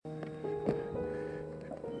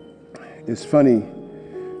It's funny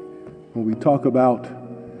when we talk about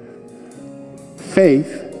faith,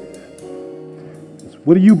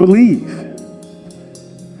 what do you believe?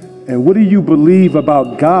 And what do you believe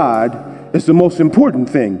about God is the most important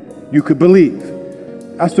thing you could believe.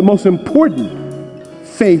 That's the most important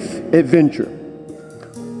faith adventure.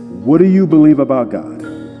 What do you believe about God?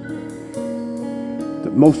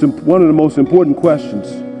 One of the most important questions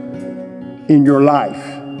in your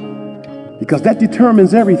life, because that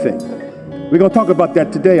determines everything. We're going to talk about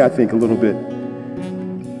that today, I think, a little bit.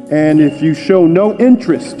 And if you show no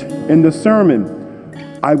interest in the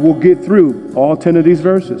sermon, I will get through all 10 of these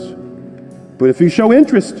verses. But if you show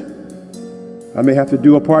interest, I may have to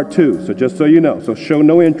do a part 2. So just so you know. So show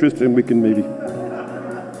no interest and we can maybe.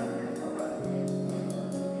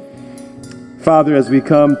 Father, as we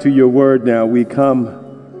come to your word now, we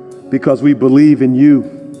come because we believe in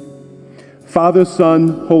you. Father,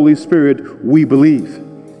 Son, Holy Spirit, we believe.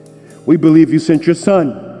 We believe you sent your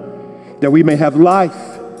Son that we may have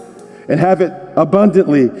life and have it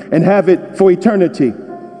abundantly and have it for eternity.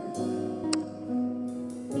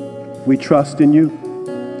 We trust in you.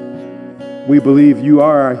 We believe you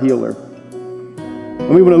are our healer.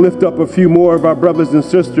 And we want to lift up a few more of our brothers and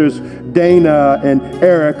sisters, Dana and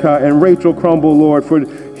Erica and Rachel Crumble, Lord, for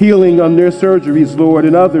healing on their surgeries, Lord,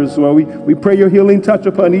 and others. Lord, we pray your healing touch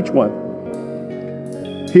upon each one.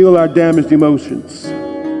 Heal our damaged emotions.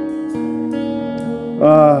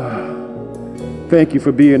 Thank you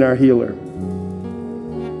for being our healer.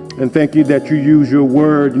 And thank you that you use your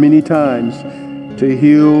word many times to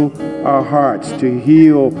heal our hearts, to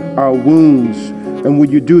heal our wounds. And when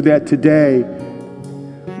you do that today,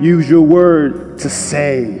 use your word to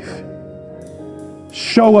save.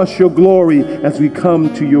 Show us your glory as we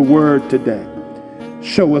come to your word today.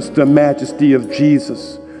 Show us the majesty of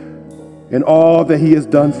Jesus and all that he has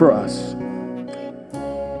done for us.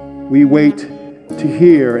 We wait to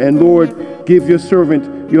hear. And Lord, give your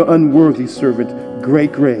servant, your unworthy servant,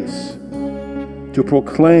 great grace to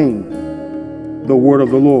proclaim the word of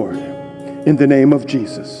the Lord in the name of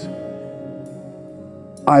Jesus.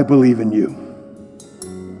 I believe in you.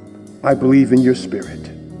 I believe in your spirit.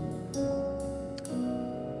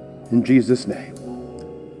 In Jesus' name,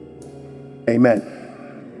 amen.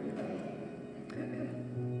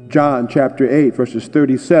 John chapter 8, verses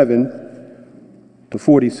 37 to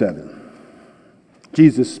 47.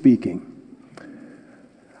 Jesus speaking.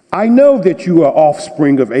 I know that you are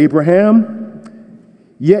offspring of Abraham,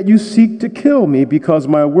 yet you seek to kill me because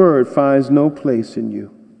my word finds no place in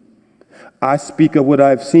you. I speak of what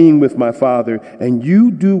I've seen with my father, and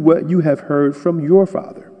you do what you have heard from your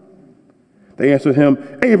father. They answered him,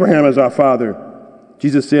 Abraham is our father.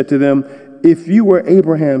 Jesus said to them, if you were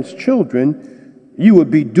Abraham's children, you would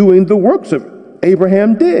be doing the works of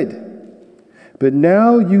Abraham did. But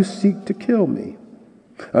now you seek to kill me,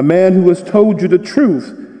 a man who has told you the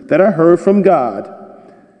truth that I heard from God.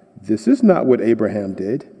 This is not what Abraham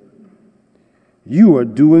did. You are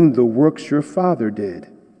doing the works your father did.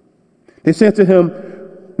 They said to him,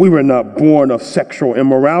 we were not born of sexual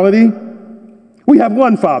immorality. We have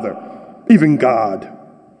one Father, even God.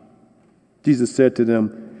 Jesus said to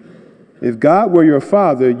them, if God were your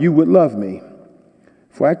father, you would love me.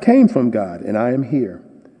 For I came from God, and I am here.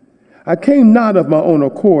 I came not of my own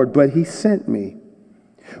accord, but he sent me.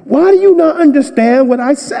 Why do you not understand what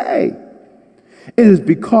I say? It is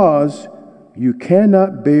because you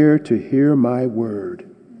cannot bear to hear my word.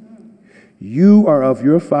 You are of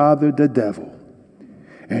your father, the devil,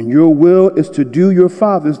 and your will is to do your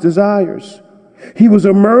father's desires. He was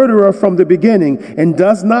a murderer from the beginning and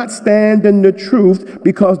does not stand in the truth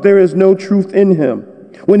because there is no truth in him.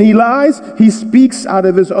 When he lies, he speaks out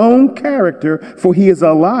of his own character, for he is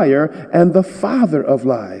a liar and the father of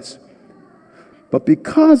lies. But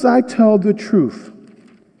because I tell the truth,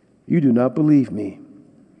 you do not believe me.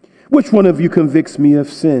 Which one of you convicts me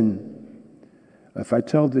of sin? If I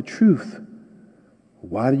tell the truth,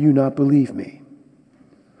 why do you not believe me?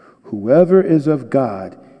 Whoever is of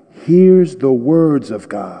God hears the words of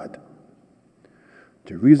God.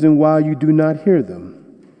 The reason why you do not hear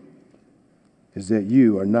them is that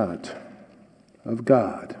you are not of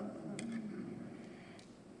God.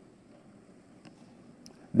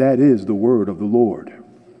 That is the word of the Lord.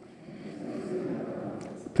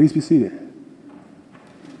 Please be seated.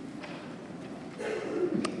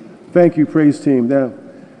 Thank you, praise team. That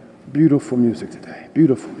beautiful music today.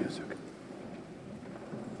 Beautiful music.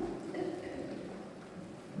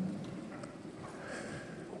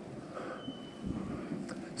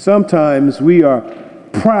 Sometimes we are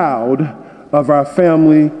proud of our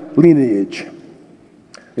family lineage,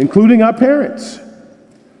 including our parents.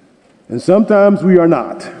 And sometimes we are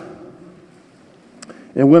not.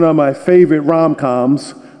 And one of my favorite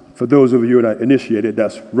rom-coms, for those of you who are not initiated,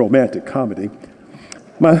 that's romantic comedy.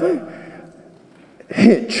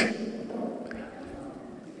 Hitch.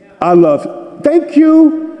 Thank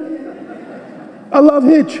you. I love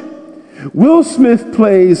Hitch. Will Smith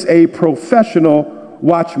plays a professional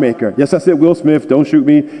watchmaker. Yes, I said Will Smith, don't shoot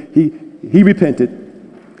me. He repented,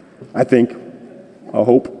 I think, I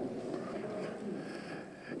hope.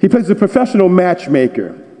 He plays a professional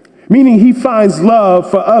matchmaker, meaning he finds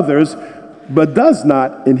love for others, but does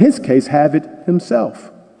not, in his case, have it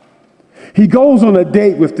himself. He goes on a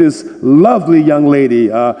date with this lovely young lady.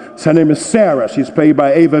 Her name is Sarah. She's played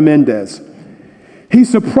by Eva Mendes. He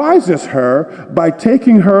surprises her by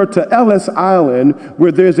taking her to Ellis Island,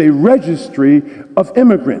 where there's a registry of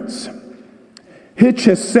immigrants. Hitch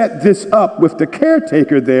has set this up with the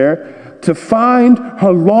caretaker there to find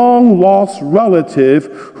her long-lost relative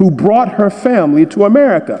who brought her family to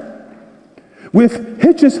America. With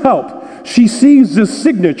Hitch's help, she sees the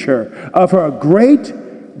signature of her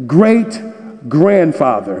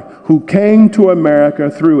great-great-grandfather who came to America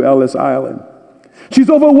through Ellis Island. She's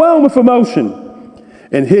overwhelmed with emotion.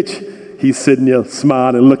 And Hitch, he's sitting there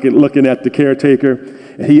smiling, looking at the caretaker,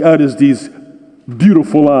 and he utters these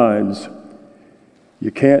beautiful lines.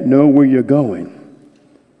 You can't know where you're going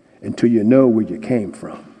until you know where you came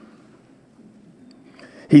from.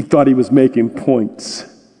 He thought he was making points,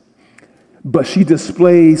 but she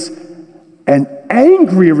displays an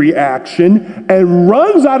angry reaction and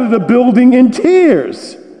runs out of the building in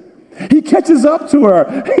tears. He catches up to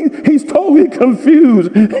her. He's totally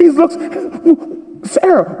confused. He looks,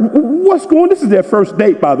 Sarah, what's going on? This is their first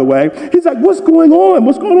date, by the way. He's like, what's going on?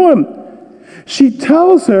 What's going on? She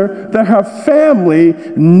tells her that her family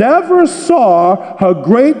never saw her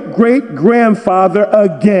great-great-grandfather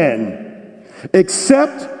again,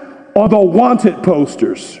 except on the wanted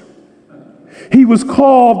posters. He was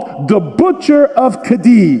called the Butcher of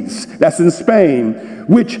Cadiz, that's in Spain,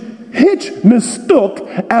 which Hitch mistook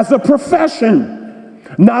as a profession,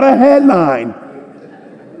 not a headline.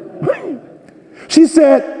 She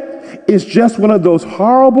said, it's just one of those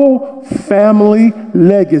horrible family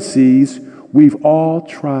legacies we've all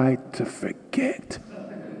tried to forget.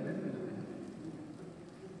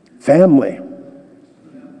 Family.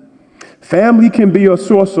 Family can be a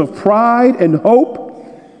source of pride and hope,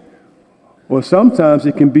 or sometimes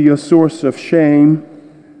it can be a source of shame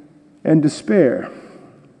and despair.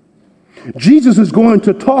 Jesus is going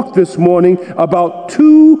to talk this morning about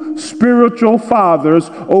two spiritual fathers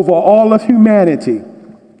over all of humanity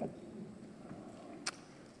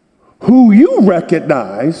who you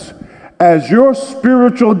recognize as your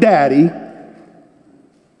spiritual daddy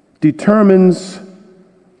determines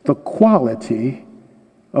the quality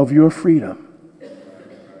of your freedom.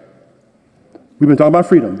 We've been talking about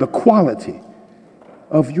freedom, the quality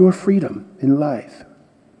of your freedom in life.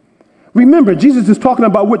 Remember, Jesus is talking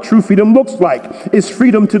about what true freedom looks like. It's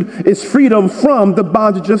freedom from the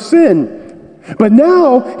bondage of sin. But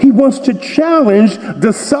now he wants to challenge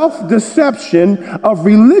the self-deception of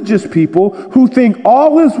religious people who think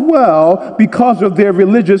all is well because of their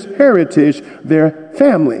religious heritage, their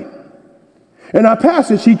family. In our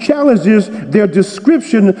passage, he challenges their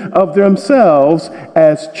description of themselves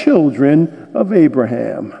as children of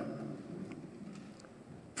Abraham.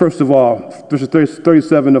 First of all, verses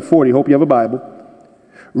 37 to 40, hope you have a Bible.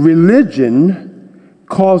 Religion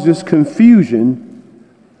causes confusion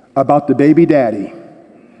about the baby daddy.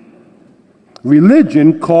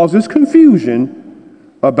 Religion causes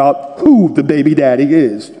confusion about who the baby daddy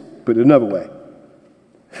is. Put it another way.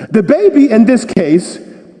 The baby in this case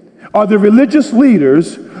are the religious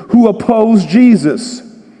leaders who oppose Jesus.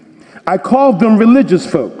 I call them religious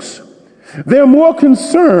folks. They're more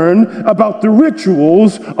concerned about the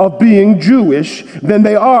rituals of being Jewish than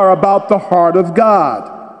they are about the heart of God.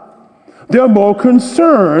 They're more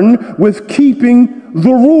concerned with keeping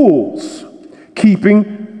the rules,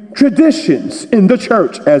 keeping traditions in the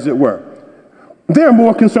church, as it were. They're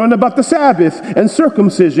more concerned about the Sabbath and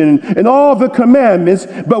circumcision and all the commandments,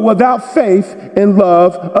 but without faith and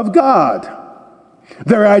love of God.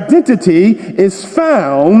 Their identity is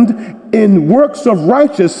found in works of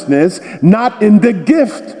righteousness, not in the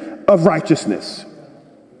gift of righteousness.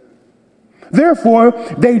 Therefore,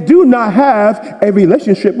 they do not have a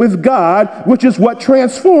relationship with God, which is what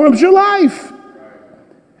transforms your life.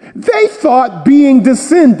 They thought being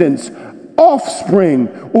descendants, offspring,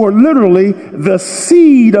 or literally the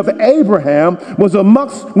seed of Abraham was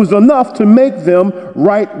enough to make them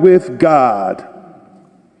right with God.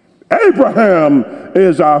 Abraham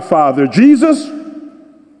is our father. Jesus,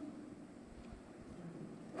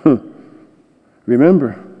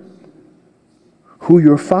 remember, who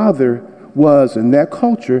your father was in that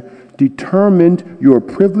culture determined your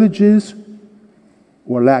privileges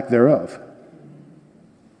or lack thereof.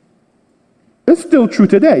 It's still true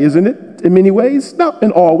today, isn't it? In many ways. Not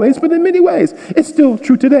in all ways, but in many ways. It's still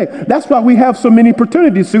true today. That's why we have so many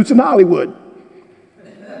paternity suits in Hollywood.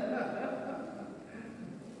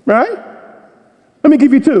 Right? Let me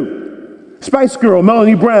give you two. Spice Girl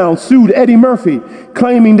Melanie Brown sued Eddie Murphy,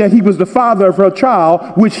 claiming that he was the father of her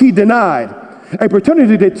child, which he denied. A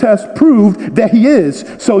paternity test proved that he is,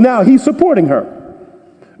 so now he's supporting her.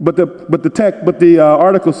 But the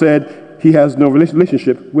article said he has no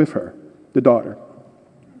relationship with her, the daughter.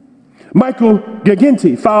 Michael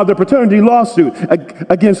Gagenti filed a paternity lawsuit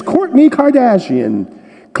against Kourtney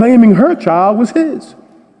Kardashian, claiming her child was his.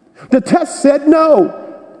 The test said no.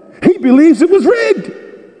 He believes it was rigged.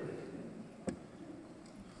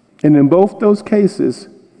 And in both those cases,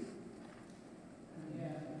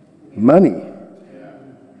 money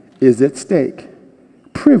is at stake.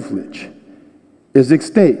 Privilege is at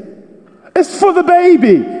stake. It's for the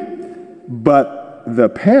baby. But the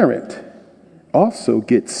parent also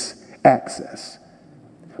gets access.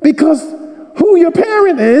 Because who your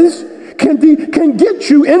parent is can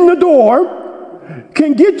get you in the door,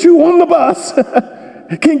 can get you on the bus,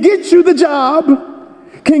 can get you the job,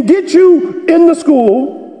 can get you in the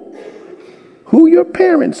school. Who your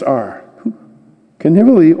parents are can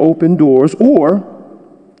really open doors or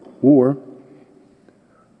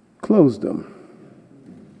close them.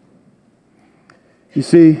 You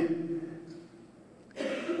see,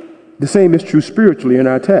 the same is true spiritually in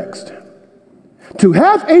our text. To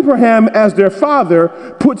have Abraham as their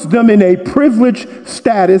father puts them in a privileged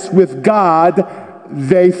status with God,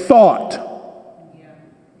 they thought.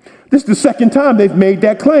 This is the second time they've made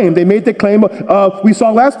that claim. They made the claim we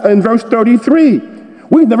saw last in verse 33.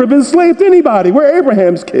 We've never been enslaved to anybody. We're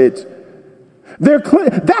Abraham's kids.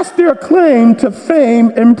 That's their claim to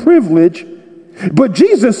fame and privilege. But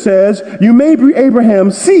Jesus says, you may be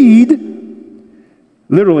Abraham's seed,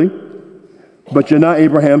 literally, but you're not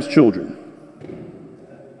Abraham's children.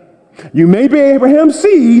 You may be Abraham's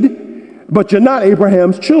seed, but you're not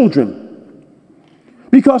Abraham's children.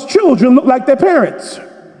 Because children look like their parents.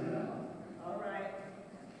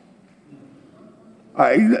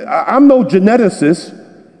 I'm no geneticist,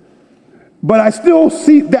 but I still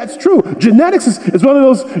see that's true. Genetics is one of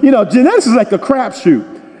those, genetics is like a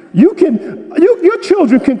crapshoot. Your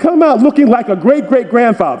children can come out looking like a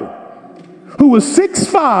great-great-grandfather who was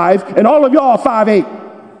 6'5", and all of y'all are 5'8".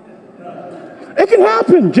 It can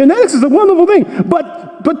happen. Genetics is a wonderful thing.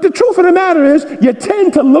 But the truth of the matter is, you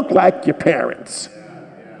tend to look like your parents.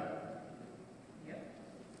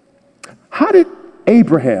 How did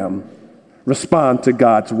Abraham respond to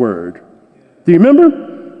God's word? Do you remember?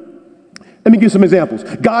 Let me give some examples.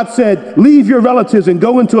 God said, leave your relatives and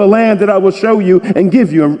go into a land that I will show you and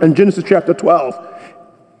give you in Genesis chapter 12.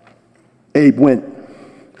 Abe went.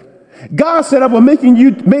 God said, I will make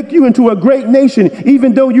you into a great nation,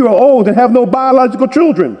 even though you are old and have no biological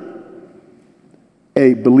children.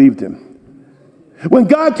 Abe believed him. When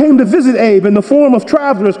God came to visit Abe in the form of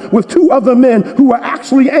travelers with two other men who were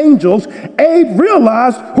actually angels, Abe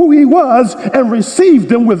realized who he was and received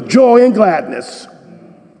them with joy and gladness.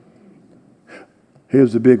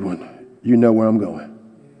 Here's the big one. You know where I'm going.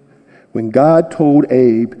 When God told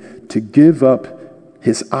Abe to give up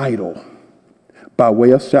his idol by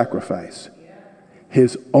way of sacrifice,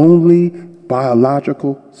 his only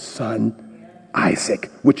biological son,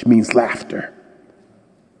 Isaac, which means laughter.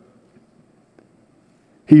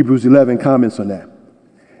 Hebrews 11 comments on that.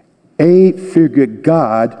 Abe figured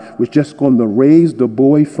God was just going to raise the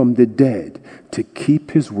boy from the dead to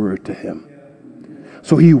keep his word to him.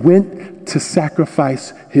 So he went to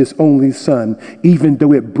sacrifice his only son, even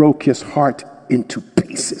though it broke his heart into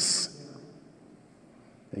pieces.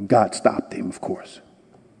 And God stopped him, of course.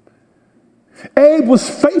 Abe was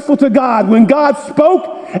faithful to God. When God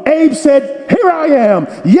spoke, Abe said, here I am.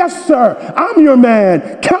 Yes, sir. I'm your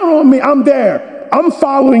man. Count on me. I'm there. I'm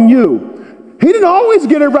following you. He didn't always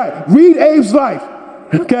get it right. Read Abe's life.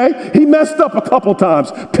 Okay? He messed up a couple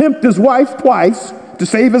times. Pimped his wife twice to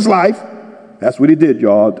save his life. That's what he did,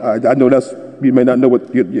 y'all. I know you may not know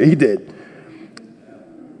what he did.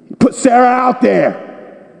 He put Sarah out there.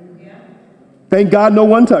 Thank God no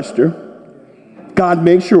one touched her. God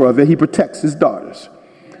made sure of it. He protects his daughters.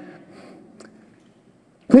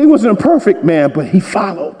 He wasn't a perfect man, but he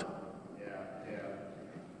followed.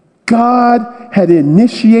 God had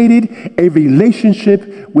initiated a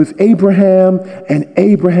relationship with Abraham, and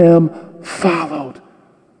Abraham followed.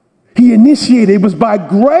 He initiated. It was by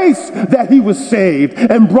grace that he was saved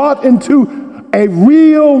and brought into a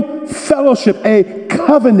real fellowship, a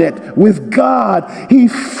covenant with God. He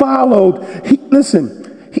followed.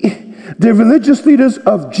 The religious leaders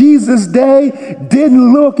of Jesus' day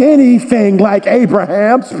didn't look anything like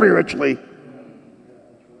Abraham spiritually.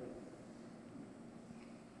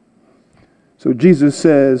 So Jesus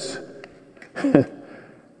says,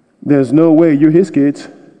 there's no way you're his kids.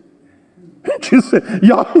 Jesus said,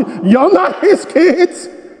 y'all not his kids.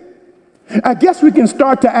 I guess we can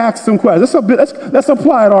start to ask some questions. Let's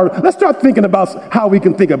apply it. Let's start thinking about how we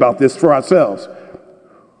can think about this for ourselves.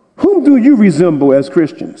 Whom do you resemble as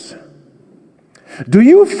Christians? Do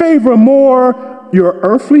you favor more your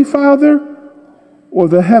earthly father or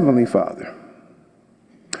the heavenly Father?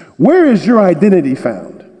 Where is your identity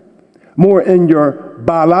found? More in your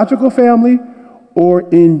biological family or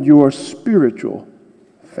in your spiritual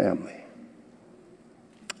family?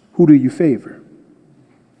 Who do you favor?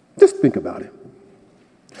 Just think about it.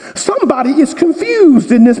 Somebody is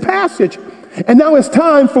confused in this passage, and now it's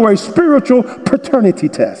time for a spiritual paternity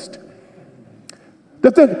test.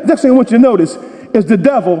 The next thing I want you to notice is the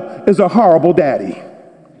devil is a horrible daddy.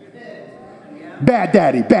 Bad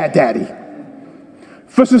daddy, bad daddy.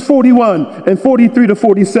 Verses 41 and 43 to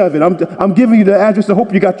 47. I'm giving you the address. I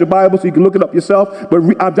hope you got your Bible so you can look it up yourself, but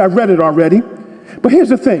I've read it already. But here's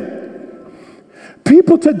the thing.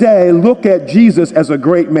 People today look at Jesus as a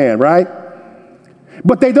great man, right?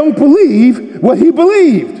 But they don't believe what he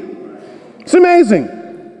believed. It's amazing.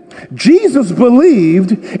 Jesus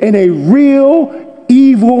believed in a real,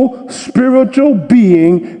 evil, spiritual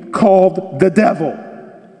being called the devil.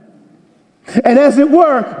 And as it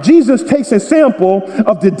were, Jesus takes a sample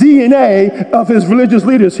of the DNA of his religious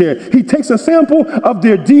leaders here. He takes a sample of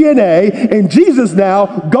their DNA, and Jesus now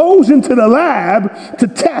goes into the lab to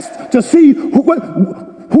test to see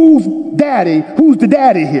who's the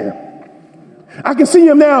daddy here. I can see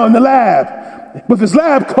him now in the lab with his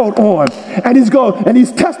lab coat on, and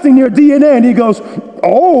he's testing their DNA, and he goes,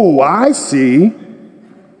 "Oh, I see.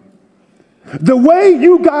 The way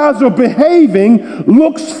you guys are behaving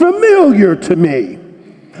looks familiar to me.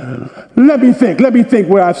 Let me think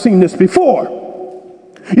where I've seen this before."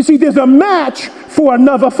 You see, there's a match for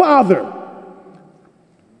another father.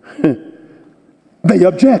 They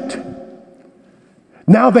object.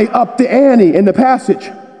 Now they up the ante in the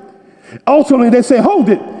passage. Ultimately, they say, hold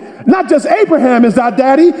it. Not just Abraham is our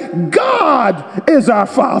daddy, God is our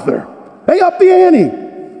father. They up the ante.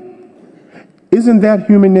 Isn't that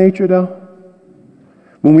human nature, though?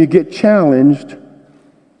 When we get challenged,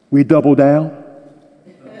 we double down.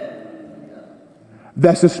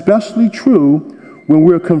 That's especially true when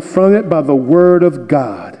we're confronted by the Word of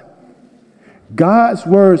God. God's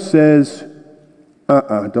Word says,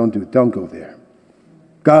 don't go there.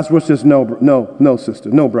 God's Word says, no,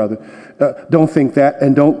 sister, no, brother. Don't think that,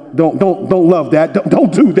 and don't love that.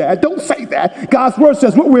 Don't do that. Don't say that. God's Word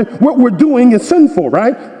says what we're doing is sinful,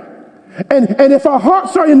 right? And if our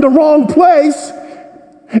hearts are in the wrong place,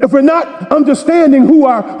 if we're not understanding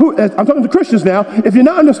I'm talking to Christians now, if you're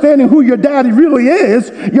not understanding who your daddy really is,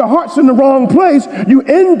 your heart's in the wrong place, you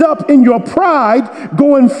end up in your pride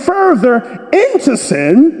going further into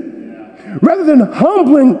sin rather than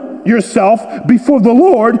humbling yourself before the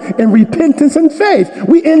Lord in repentance and faith.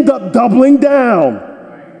 We end up doubling down.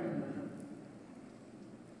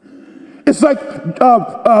 It's like,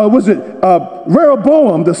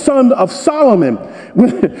 Rehoboam, the son of Solomon,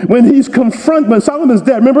 when Solomon's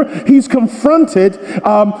dead, remember, he's confronted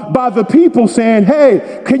by the people saying,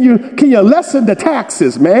 hey, can you lessen the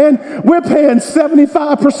taxes, man? We're paying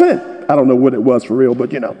 75%. I don't know what it was for real,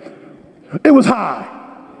 but it was high.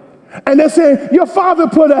 And they're saying, your father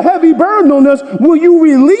put a heavy burden on us. Will you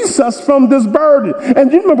release us from this burden?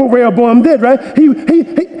 And you remember what Rehoboam did, right?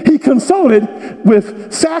 He consulted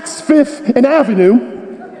with Saks Fifth and Avenue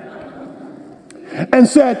and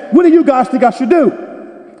said, what do you guys think I should do?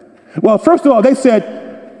 Well, first of all, they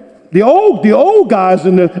said, the old guys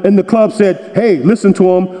in the club said, hey, listen to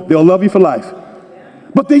them. They'll love you for life.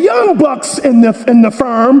 But the young bucks in the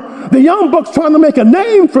firm, the young bucks trying to make a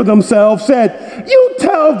name for themselves said, you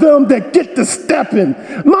tell them to get to stepping.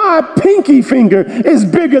 My pinky finger is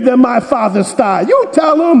bigger than my father's thigh. You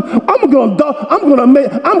tell them I'm going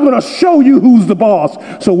to show you who's the boss.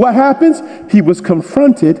 So what happens? He was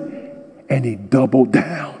confronted and he doubled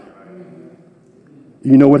down.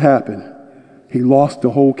 You know what happened? He lost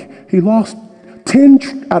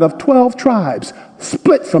 10 out of 12 tribes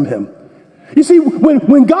split from him. You see,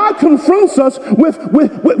 when God confronts us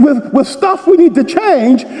with stuff we need to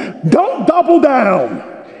change, don't double down.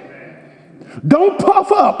 Don't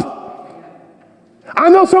puff up. I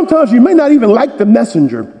know sometimes you may not even like the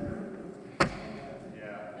messenger.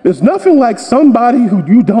 There's nothing like somebody who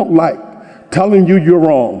you don't like telling you you're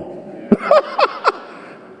wrong.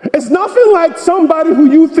 It's nothing like somebody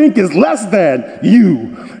who you think is less than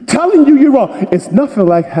you telling you you're wrong. It's nothing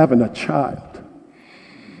like having a child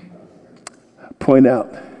point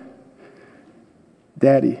out,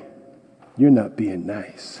 Daddy, you're not being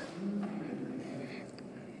nice.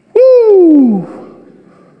 Woo!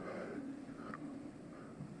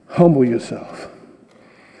 Humble yourself.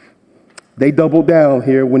 They doubled down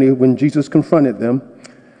here when Jesus confronted them.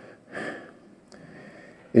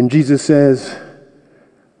 And Jesus says,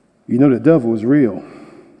 you know the devil is real.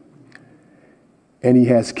 And he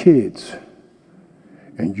has kids.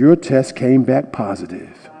 And your test came back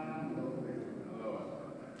positive.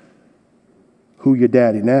 Who your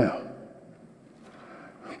daddy now?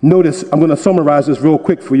 Notice, I'm going to summarize this real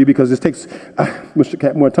quick for you because it takes, I wish I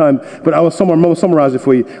had more time, but I will summarize it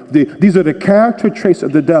for you. These are the character traits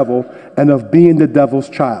of the devil and of being the devil's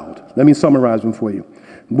child. Let me summarize them for you.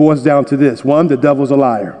 It boils down to this. One, the devil's a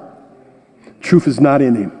liar. Truth is not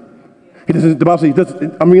in him. He doesn't, the Bible says he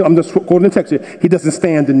doesn't, I'm just quoting the text here. He doesn't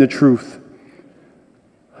stand in the truth.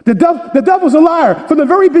 The devil's a liar. From the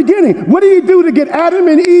very beginning, what did he do to get Adam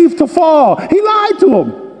and Eve to fall? He lied to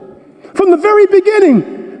them. From the very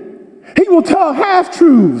beginning, he will tell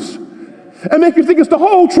half-truths and make you think it's the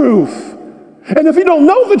whole truth. And if you don't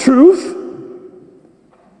know the truth,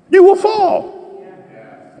 you will fall.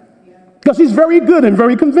 Because he's very good and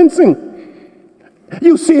very convincing.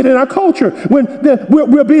 You see it in our culture when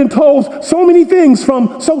we're being told so many things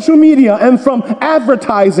from social media and from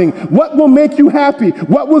advertising. What will make you happy?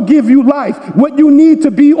 What will give you life? What you need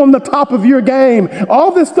to be on the top of your game?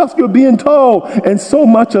 All this stuff you're being told, and so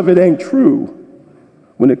much of it ain't true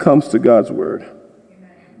when it comes to God's word.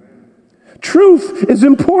 Truth is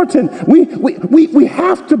important. We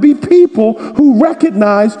have to be people who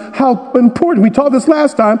recognize how important, we taught this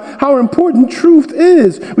last time, how important truth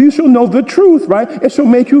is. You shall know the truth, right? It shall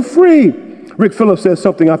make you free. Rick Phillips says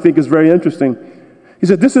something I think is very interesting. He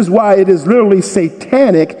said, this is why it is literally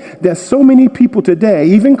satanic that so many people today,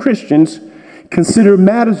 even Christians, consider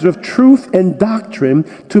matters of truth and doctrine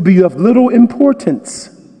to be of little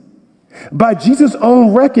importance. By Jesus'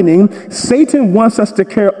 own reckoning, Satan wants us to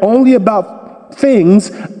care only about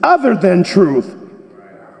things other than truth,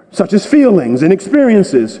 such as feelings and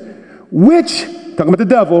experiences, which, talking about the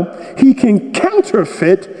devil, he can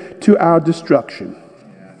counterfeit to our destruction.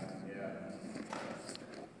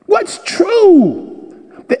 What's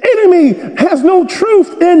true? The enemy has no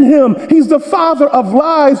truth in him. He's the father of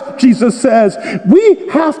lies, Jesus says. We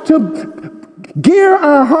have to gear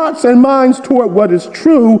our hearts and minds toward what is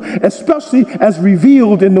true, especially as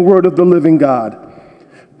revealed in the word of the living God.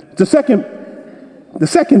 The second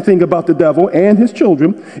thing about the devil and his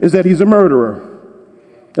children is that he's a murderer.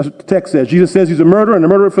 That's what the text says. Jesus says he's a murderer and a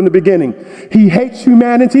murderer from the beginning. He hates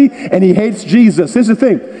humanity and he hates Jesus. Here's the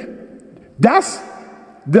thing. That's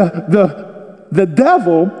the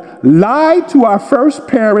devil lied to our first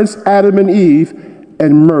parents, Adam and Eve,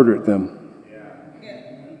 and murdered them.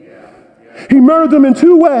 He murdered them in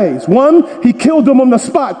two ways. One, he killed them on the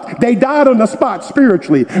spot. They died on the spot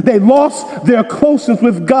spiritually. They lost their closeness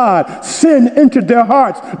with God. Sin entered their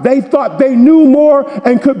hearts. They thought they knew more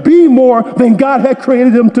and could be more than God had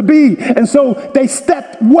created them to be. And so they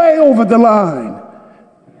stepped way over the line.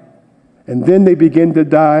 And then they began to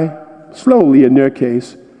die slowly, in their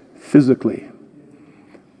case, physically.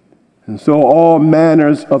 And so all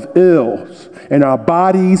manners of ills in our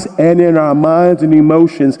bodies and in our minds and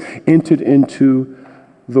emotions entered into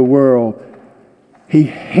the world. He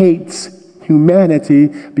hates humanity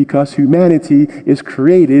because humanity is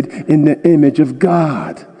created in the image of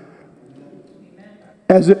God.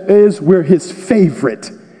 As it is, we're his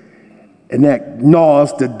favorite. And that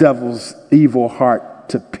gnaws the devil's evil heart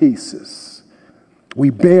to pieces. We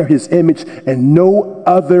bear his image, and no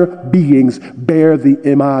other beings bear the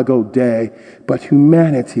imago Dei but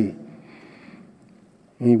humanity.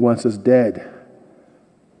 And he wants us dead.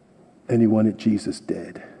 And he wanted Jesus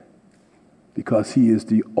dead because he is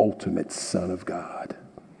the ultimate Son of God.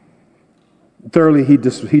 Thirdly, he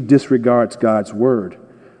disregards God's word.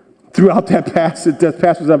 Throughout that passage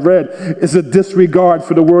I've read, is a disregard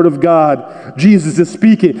for the word of God. Jesus is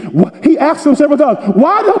speaking. He asked him several times,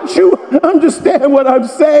 why don't you understand what I'm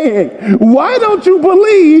saying? Why don't you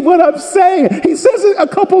believe what I'm saying? He says it a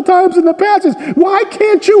couple times in the passage. Why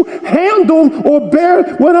can't you handle or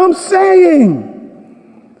bear what I'm saying?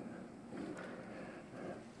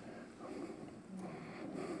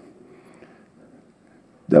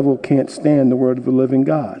 The devil can't stand the word of the living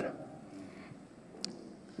God.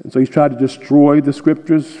 And so he's tried to destroy the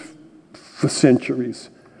scriptures for centuries.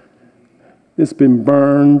 It's been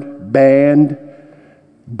burned, banned,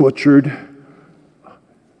 butchered.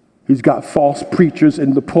 He's got false preachers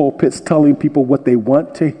in the pulpits telling people what they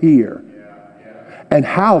want to hear and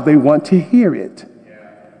how they want to hear it.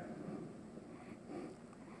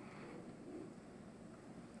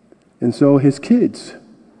 And so his kids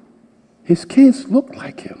look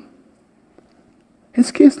like him.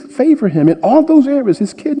 His kids favor him. In all those areas,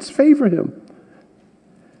 his kids favor him.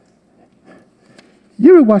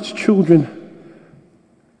 You ever watch children,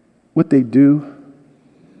 what they do?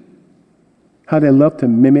 How they love to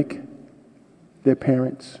mimic their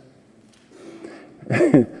parents?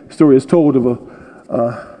 A story is told of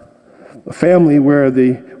a family where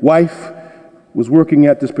the wife was working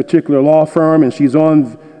at this particular law firm, and she's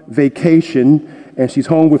on vacation, and she's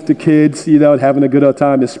home with the kids, having a good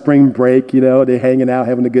time. It's spring break, they're hanging out,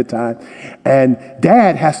 having a good time. And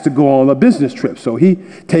dad has to go on a business trip. So he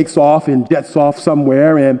takes off and jets off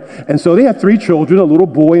somewhere. And so they have 3 children, a little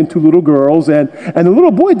boy and 2 little girls. And the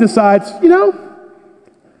little boy decides, I'm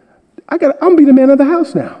be the man of the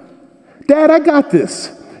house now. Dad, I got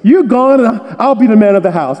this. You're gone, and I'll be the man of the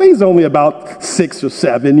house. He's only about 6 or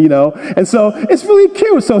 7, And so it's really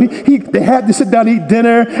cute. So they had to sit down and eat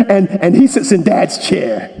dinner, and he sits in dad's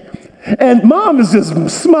chair. And mom is just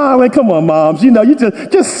smiling. Come on, moms. You're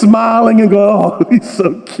just smiling and going, oh, he's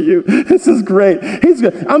so cute. This is great. He's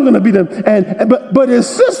good. I'm going to be the, but his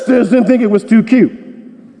sisters didn't think it was too cute.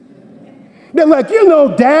 They're like,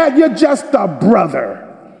 Dad, you're just a brother.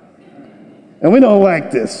 And we don't like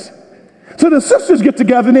this. So the sisters get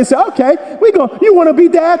together and they say, okay, you want to be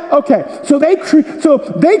dad? Okay. So they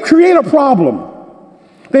create a problem.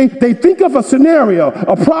 They think of a scenario,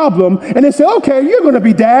 a problem, and they say, okay, you're going to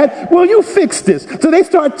be dad. Well, you fix this. So they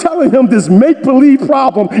start telling him this make-believe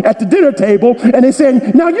problem at the dinner table, and they say,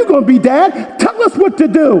 now you're going to be dad. Tell us what to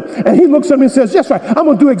do. And he looks at me and says, yes, right. I'm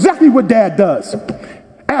going to do exactly what dad does.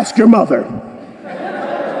 Ask your mother.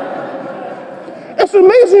 It's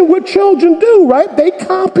amazing what children do, right? They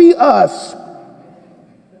copy us.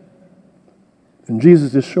 And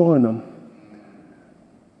Jesus is showing them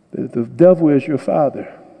that the devil is your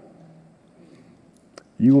father.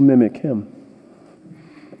 You will mimic him.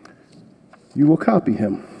 You will copy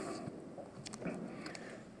him.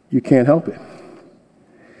 You can't help it.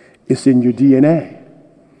 It's in your DNA.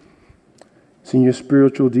 It's in your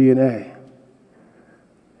spiritual DNA.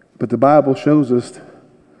 But the Bible shows us,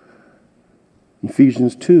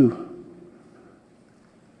 Ephesians 2,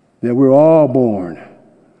 that we're all born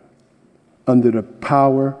under the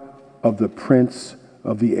power of the prince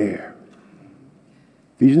of the air.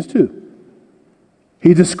 Ephesians 2.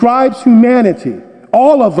 He describes humanity.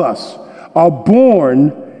 All of us are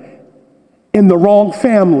born in the wrong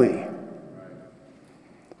family.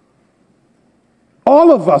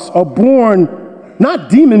 All of us are born not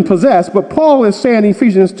demon-possessed, but Paul is saying in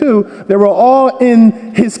Ephesians 2 that we're all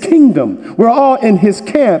in his kingdom. We're all in his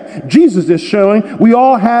camp. Jesus is showing we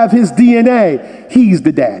all have his DNA. He's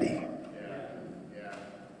the daddy.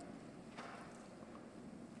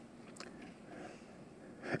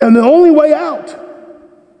 And the only way out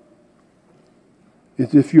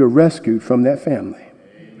is if you're rescued from that family.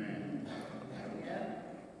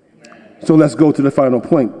 So let's go to the final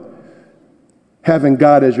point. Having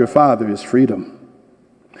God as your father is freedom.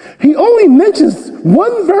 He only mentions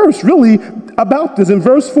one verse really about this in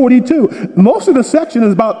verse 42. Most of the section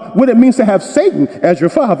is about what it means to have Satan as your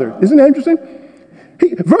father. Isn't that interesting?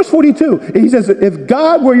 Verse 42, he says, if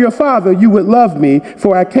God were your father, you would love me,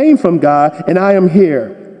 for I came from God and I am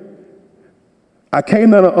here. I came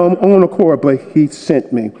not on own accord, but he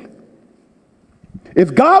sent me.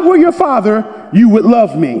 If God were your father, you would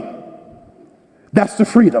love me. That's the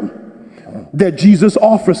freedom that Jesus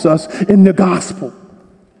offers us in the gospel.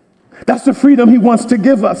 That's the freedom he wants to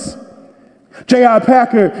give us. J.I.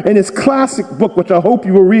 Packer, in his classic book, which I hope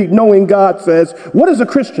you will read, Knowing God, says, what is a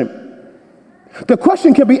Christian? The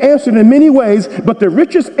question can be answered in many ways, but the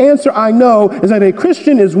richest answer I know is that a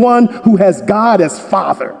Christian is one who has God as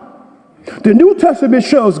Father. The New Testament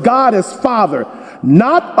shows God as Father,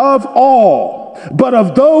 not of all, but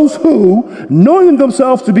of those who, knowing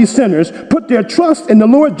themselves to be sinners, put their trust in the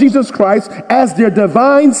Lord Jesus Christ as their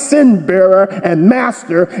divine sin bearer and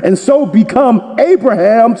master, and so become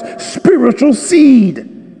Abraham's spiritual seed.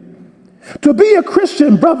 To be a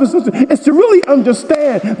Christian, brothers and sisters, is to really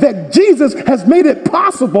understand that Jesus has made it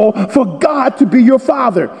possible for God to be your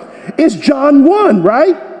Father. It's John 1,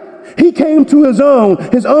 right? He came to his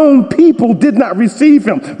own people did not receive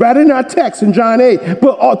him. Right in our text in John 8.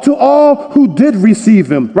 But to all who did receive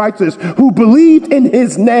him, right, this, who believed in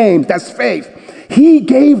his name, that's faith, he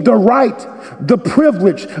gave the right, the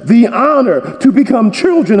privilege, the honor to become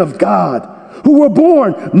children of God. who were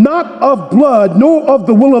born not of blood, nor of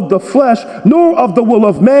the will of the flesh, nor of the will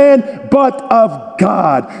of man, but of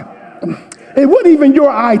God. It wasn't even your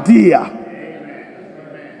idea.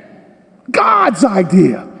 God's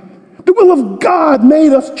idea. The will of God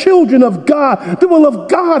made us children of God. The will of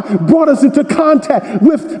God brought us into contact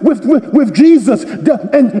with Jesus.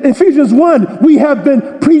 In Ephesians 1, we have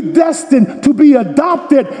been predestined to be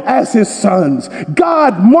adopted as his sons.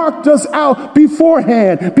 God marked us out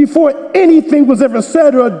beforehand, before anything was ever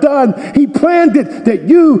said or done. He planned it that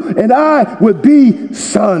you and I would be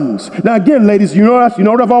sons. Now again, ladies, you know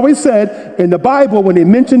what I've always said. In the Bible, when they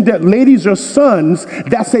mentioned that ladies are sons,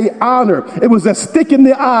 that's an honor. It was a stick in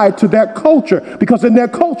the eye to that culture, because in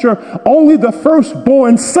that culture, only the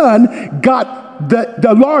firstborn son got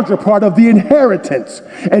the larger part of the inheritance.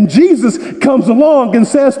 And Jesus comes along and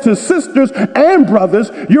says to sisters and brothers,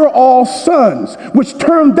 you're all sons, which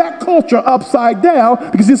turned that culture upside down,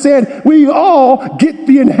 because he said we all get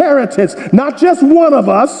the inheritance, not just one of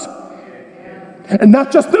us, and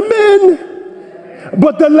not just the men,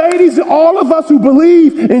 but the ladies. All of us who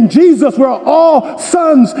believe in Jesus, we're all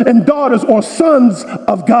sons and daughters, or sons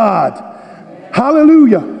of God.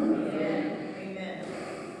 Hallelujah.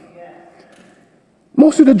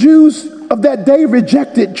 Most of the Jews of that day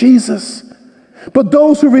rejected Jesus, but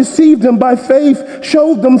those who received him by faith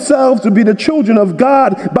showed themselves to be the children of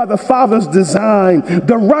God by the Father's design.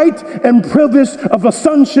 The right and privilege of a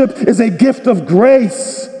sonship is a gift of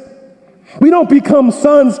grace. We don't become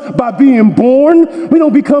sons by being born. We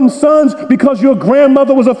don't become sons because your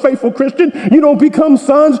grandmother was a faithful Christian. You don't become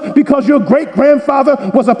sons because your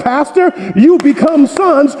great-grandfather was a pastor. You become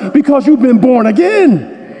sons because you've been born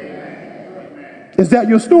again. Is that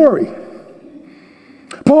your story?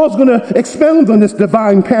 Paul's going to expound on this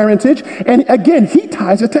divine parentage, and again, he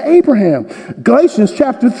ties it to Abraham. Galatians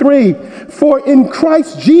chapter 3, for in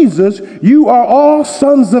Christ Jesus you are all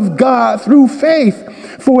sons of God through faith.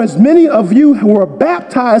 For as many of you who are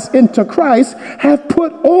baptized into Christ have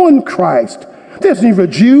put on Christ. There's neither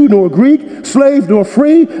Jew nor Greek, slave nor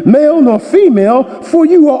free, male nor female, for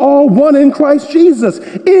you are all one in Christ Jesus.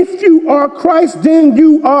 If you are Christ, then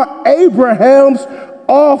you are Abraham's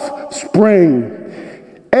offspring,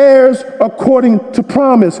 heirs according to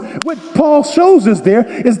promise. What Paul shows us there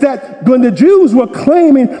is that when the Jews were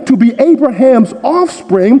claiming to be Abraham's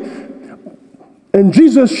offspring, and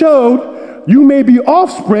Jesus showed, you may be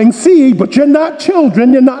offspring, seed, but you're not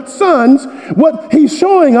children, you're not sons. What he's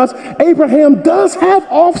showing us, Abraham does have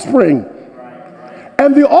offspring.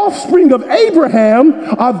 And the offspring of Abraham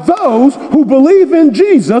are those who believe in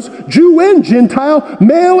Jesus, Jew and Gentile,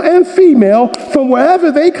 male and female, from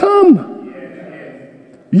wherever they come.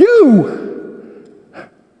 You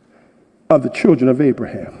are the children of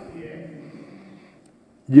Abraham.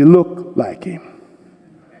 You look like him.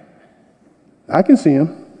 I can see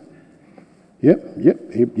him.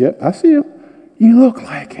 Yep, I see him. You look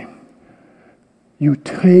like him. You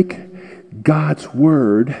take God's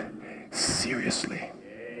word seriously.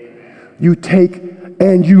 You take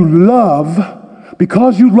and you love,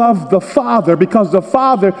 because you love the Father, because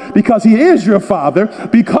he is your Father,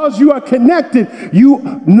 because you are connected,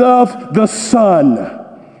 you love the Son.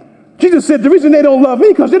 Jesus said, the reason they don't love me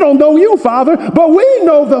because they don't know you, Father, but we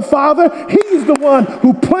know the Father. He's the one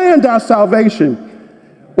who planned our salvation.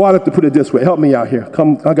 Well, I have to put it this way. Help me out here.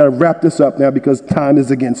 I got to wrap this up now because time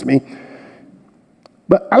is against me.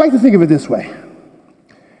 But I like to think of it this way.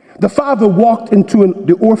 The Father walked into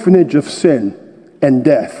the orphanage of sin and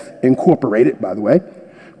death, Incorporated, by the way.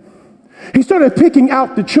 He started picking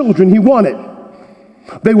out the children he wanted.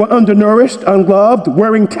 They were undernourished, unloved,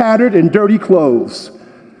 wearing tattered and dirty clothes.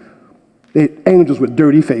 They had angels with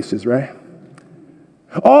dirty faces, right?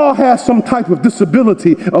 All have some type of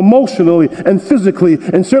disability, emotionally and physically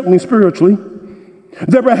and certainly spiritually.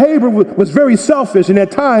 Their behavior was very selfish, and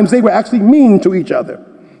at times they were actually mean to each other.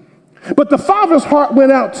 But the Father's heart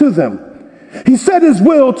went out to them. He set his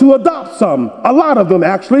will to adopt some, a lot of them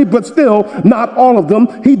actually, but still not all of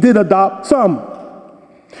them. He did adopt some.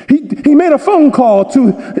 He made a phone call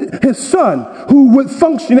to his son, who would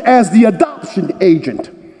function as the adoption agent.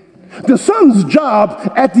 The son's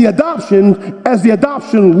job at the adoption, as the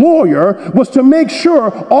adoption lawyer, was to make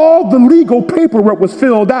sure all the legal paperwork was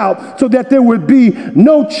filled out so that there would be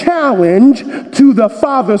no challenge to the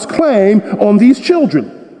father's claim on these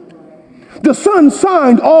children. The son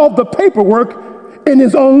signed all the paperwork in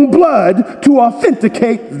his own blood to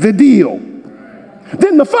authenticate the deal.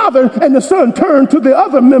 Then the Father and the Son turned to the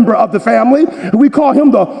other member of the family. We call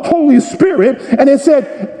him the Holy Spirit. And it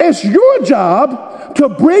said, it's your job to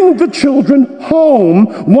bring the children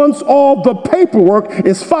home once all the paperwork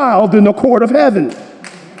is filed in the court of heaven.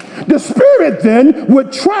 The Spirit then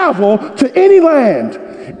would travel to any land,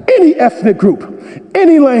 any ethnic group,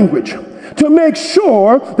 any language, to make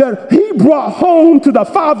sure that he brought home to the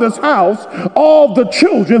Father's house all the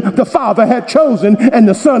children the Father had chosen and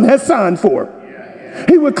the Son had signed for.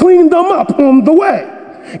 He would clean them up on the way,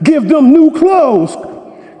 give them new clothes,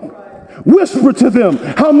 whisper to them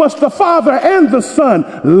how much the Father and the Son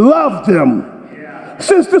loved them.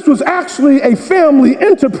 Since this was actually a family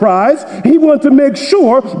enterprise, he wanted to make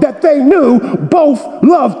sure that they knew both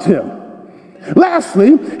loved him.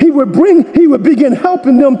 Lastly, he would begin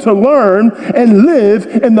helping them to learn and live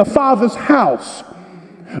in the Father's house.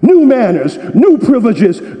 New manners, new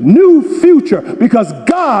privileges, new future, because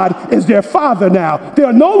God is their Father now. They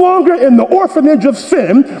are no longer in the orphanage of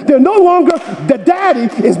sin. The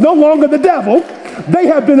daddy is no longer the devil. They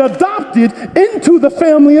have been adopted into the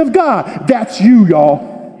family of God. That's you,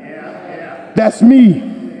 y'all. That's me.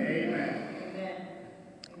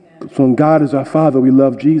 So when God is our Father, we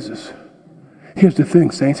love Jesus. Here's the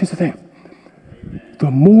thing, saints. Here's the thing. The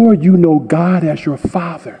more you know God as your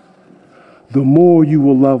Father, the more you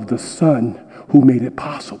will love the Son who made it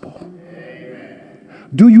possible.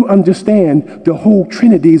 Do you understand the whole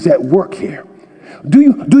Trinity is at work here? Do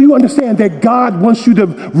you understand that God wants you to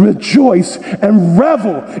rejoice and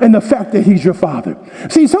revel in the fact that he's your Father?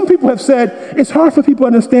 See, some people have said it's hard for people to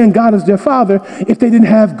understand God as their Father if they didn't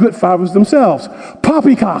have good fathers themselves.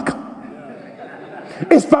 Poppycock.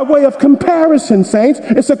 It's by way of comparison, saints.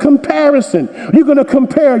 It's a comparison. You're going to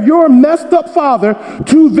compare your messed up father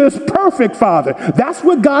to this perfect father. That's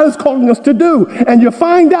what God is calling us to do. And you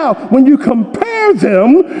find out when you compare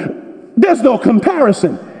them, there's no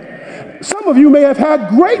comparison. Some of you may have had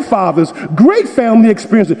great fathers, great family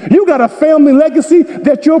experiences. You got a family legacy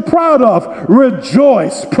that you're proud of.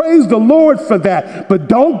 Rejoice. Praise the Lord for that. But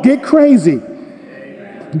don't get crazy.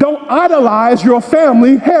 Don't idolize your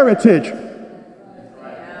family heritage.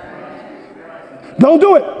 Don't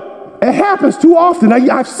do it. It happens too often.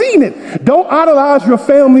 I've seen it. Don't idolize your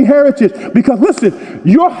family heritage, because listen,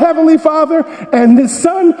 your heavenly Father and his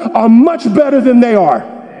Son are much better than they are.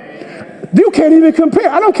 You can't even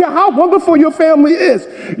compare. I don't care how wonderful your family is.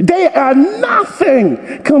 They are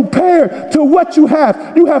nothing compared to what you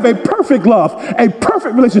have. You have a perfect love, a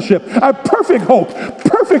perfect relationship, a perfect hope,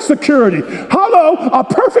 perfect security. Hello, a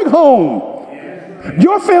perfect home.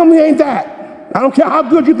 Your family ain't that. I don't care how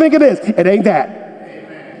good you think it is. It ain't that.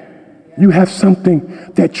 You have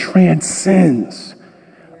something that transcends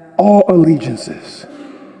all allegiances.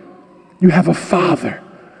 You have a Father,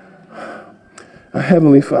 a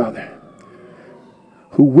heavenly Father,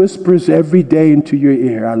 who whispers every day into your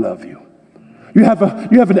ear, I love you. You have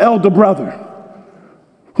an elder brother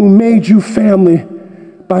who made you family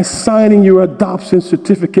by signing your adoption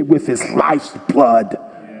certificate with his life's blood.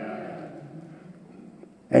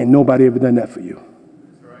 Ain't nobody ever done that for you.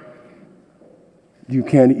 You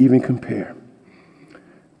can't even compare.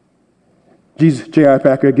 Jesus, J.I.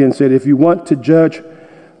 Packer again said, if you want to judge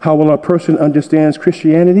how well a person understands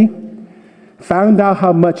Christianity, find out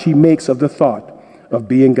how much he makes of the thought of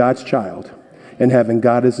being God's child and having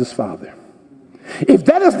God as his Father. If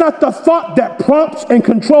that is not the thought that prompts and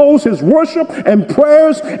controls his worship and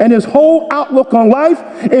prayers and his whole outlook on life,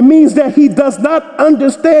 it means that he does not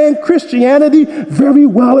understand Christianity very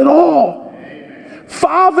well at all.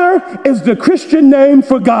 Father is the Christian name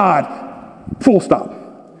for God. Full stop.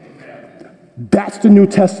 That's the New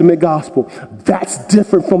Testament gospel. That's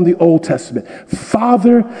different from the Old Testament.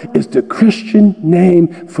 Father is the Christian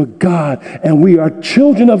name for God. And we are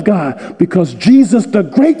children of God because Jesus, the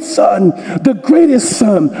great Son, the greatest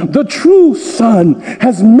Son, the true Son,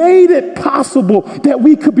 has made it possible that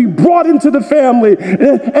we could be brought into the family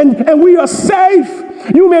and we are safe.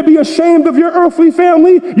 You may be ashamed of your earthly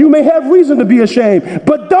family. You may have reason to be ashamed.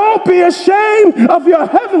 But don't be ashamed of your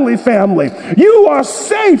heavenly family. You are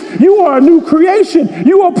safe. You are a new creation.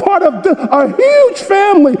 You are part of a huge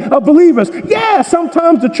family of believers. Yeah,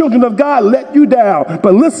 sometimes the children of God let you down.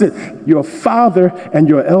 But listen, your father and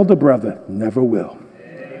your elder brother never will.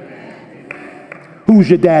 Who's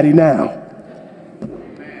your daddy now?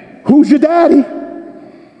 Who's your daddy?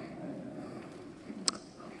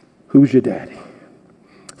 Who's your daddy?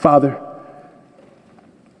 Father.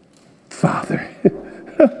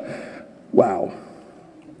 Wow.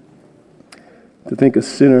 To think a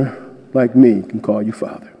sinner like me can call you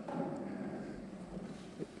Father.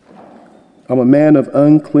 I'm a man of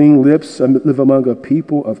unclean lips. I live among a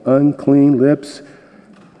people of unclean lips.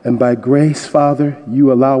 And by grace, Father,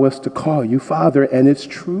 you allow us to call you Father, and it's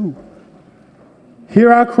true.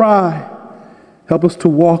 Hear our cry. Help us to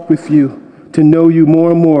walk with you, to know you more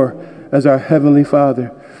and more as our Heavenly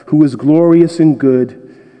Father, who is glorious and good,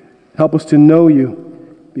 Help us to know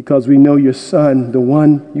you because we know your Son, the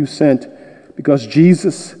one you sent, because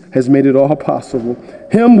Jesus has made it all possible.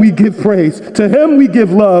 Him we give praise. To him we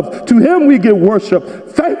give love. To him we give worship.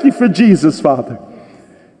 Thank you for Jesus, Father.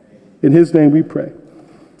 In his name we pray.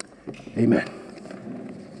 Amen.